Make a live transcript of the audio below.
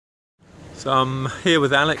So I'm here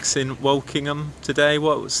with Alex in Wokingham today.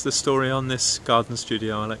 What's the story on this garden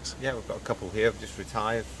studio, Alex? Yeah, we've got a couple here. I've just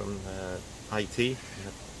retired from IT.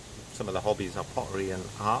 Some of the hobbies are pottery and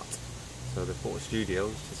art. So they've bought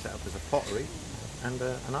studios to set up as a pottery and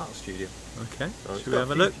an art studio. Okay, So should we have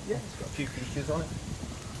a look? Yeah, it's got a few features on it.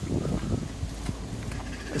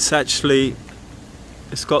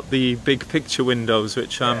 It's got the big picture windows,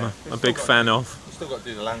 which I'm a big fan of. We've still got to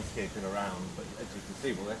do the landscaping around, but as you can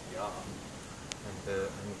see, well, there's the art. And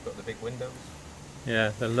we've got the big windows.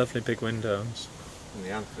 Yeah, they're lovely big windows. And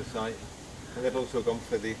the anthracite. And they've also gone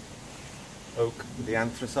for the oak, the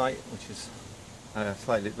anthracite, which is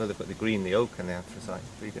slightly, well, they've got the green, the oak and the anthracite.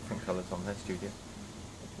 3 different colours on their studio,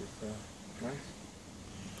 which is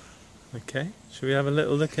nice. Okay, should we have a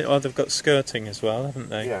little look at... Oh, they've got skirting as well, haven't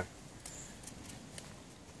they? Yeah.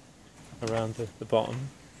 Around the bottom.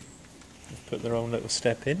 They've put their own little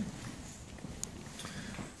step in.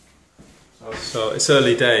 So it's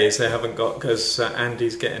early days, they haven't got... Because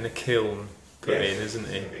Andy's getting a kiln put in, isn't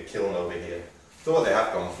he? A kiln over here. So what they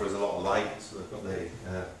have gone for is a lot of light. So they've got the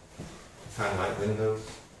fan light windows.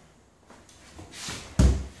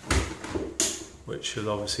 Which will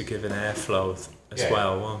obviously give an airflow as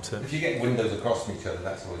well, won't it? If you get windows across from each other,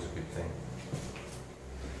 that's always a good thing.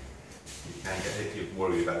 You can get, if you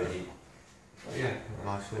worry about the heat. But yeah, a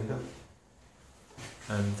nice window.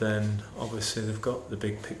 And then obviously they've got the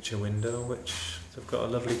big picture window, which they've got a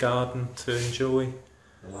lovely garden to enjoy.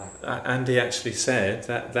 Andy actually said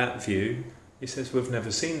that view, he says, we've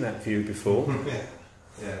never seen that view before.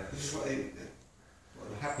 Yeah, this is what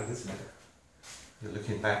happened, isn't it? You're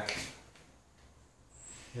looking back.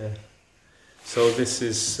 Yeah. So this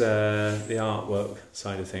is the artwork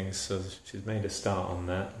side of things, so she's made a start on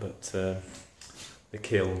that, but the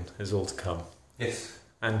kiln is all to come. Yes.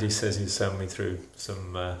 Andy says he'll send me through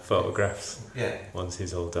some photographs once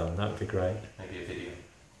he's all done. That would be great. Maybe a video.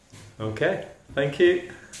 Okay, thank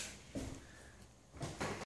you.